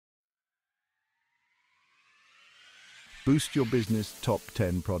Boost your business top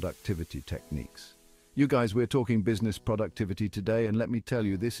 10 productivity techniques. You guys, we're talking business productivity today, and let me tell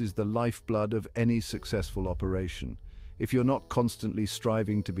you, this is the lifeblood of any successful operation. If you're not constantly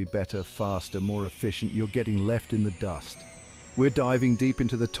striving to be better, faster, more efficient, you're getting left in the dust. We're diving deep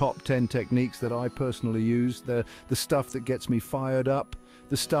into the top 10 techniques that I personally use, the stuff that gets me fired up,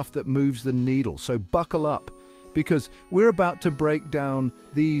 the stuff that moves the needle. So buckle up, because we're about to break down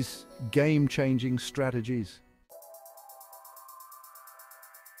these game-changing strategies.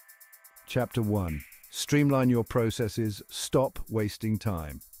 Chapter 1. Streamline your processes, stop wasting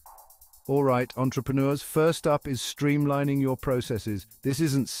time. All right, entrepreneurs, first up is streamlining your processes. This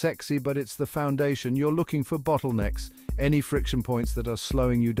isn't sexy, but it's the foundation. You're looking for bottlenecks, any friction points that are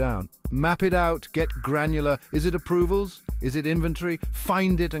slowing you down. Map it out, get granular. Is it approvals? Is it inventory?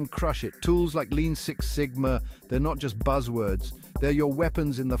 Find it and crush it. Tools like Lean Six Sigma, they're not just buzzwords. They're your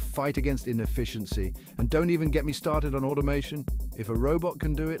weapons in the fight against inefficiency. And don't even get me started on automation. If a robot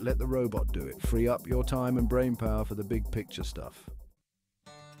can do it, let the robot do it. Free up your time and brain power for the big picture stuff.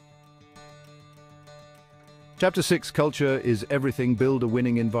 Chapter 6, Culture is everything. Build a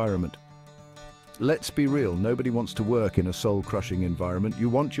winning environment. Let's be real, nobody wants to work in a soul-crushing environment. You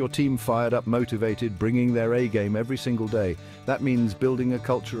want your team fired up, motivated, bringing their A-game every single day. That means building a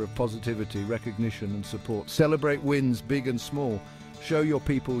culture of positivity, recognition and support. Celebrate wins, big and small. Show your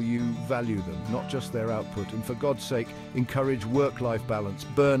people you value them, not just their output. And for God's sake, encourage work-life balance.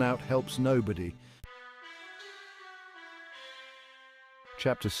 Burnout helps nobody.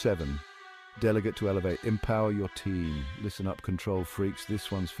 Chapter 7. Delegate to elevate. Empower your team. Listen up, control freaks. This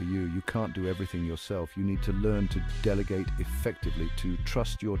one's for you. You can't do everything yourself. You need to learn to delegate effectively, to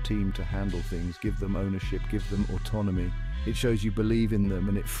trust your team to handle things, give them ownership, give them autonomy. It shows you believe in them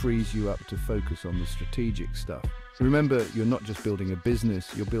and it frees you up to focus on the strategic stuff. Remember, you're not just building a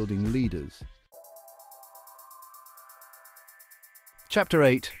business, you're building leaders. Chapter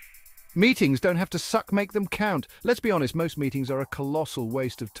 8. Meetings don't have to suck, make them count. Let's be honest, most meetings are a colossal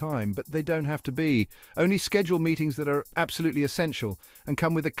waste of time, but they don't have to be. Only schedule meetings that are absolutely essential and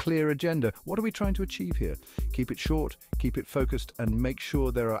come with a clear agenda. What are we trying to achieve here? Keep it short, keep it focused, and make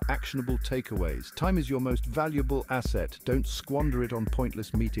sure there are actionable takeaways. Time is your most valuable asset. Don't squander it on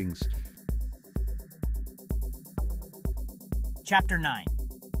pointless meetings. Chapter 9.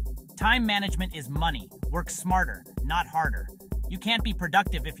 Time management is money. Work smarter, not harder. You can't be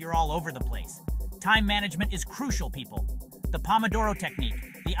productive if you're all over the place. Time management is crucial, people. The Pomodoro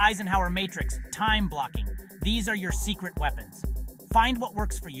technique, the Eisenhower matrix, time blocking. These are your secret weapons. Find what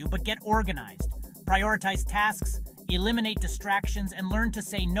works for you, but get organized. Prioritize tasks, eliminate distractions, and learn to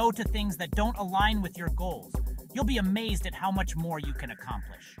say no to things that don't align with your goals. You'll be amazed at how much more you can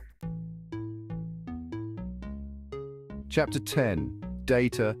accomplish. Chapter 10.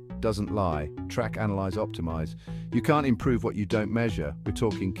 Data doesn't lie. Track, analyze, optimize. You can't improve what you don't measure. We're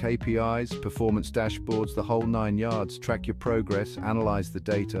talking KPIs, performance dashboards, the whole 9 yards. Track your progress, analyze the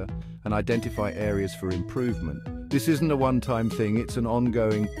data, and identify areas for improvement. This isn't a one-time thing, it's an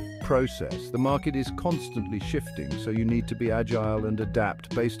ongoing process. The market is constantly shifting, so you need to be agile and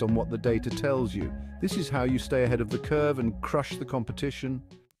adapt based on what the data tells you. This is how you stay ahead of the curve and crush the competition.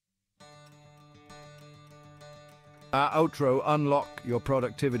 Outro, unlock your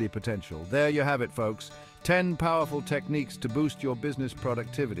productivity potential. There you have it, folks. 10 powerful techniques to boost your business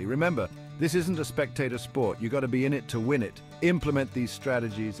productivity. Remember, this isn't a spectator sport. You got to be in it to win it. Implement these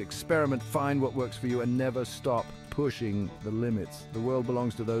strategies, experiment, find what works for you, and never stop pushing the limits. The world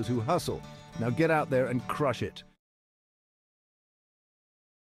belongs to those who hustle. Now get out there and crush it.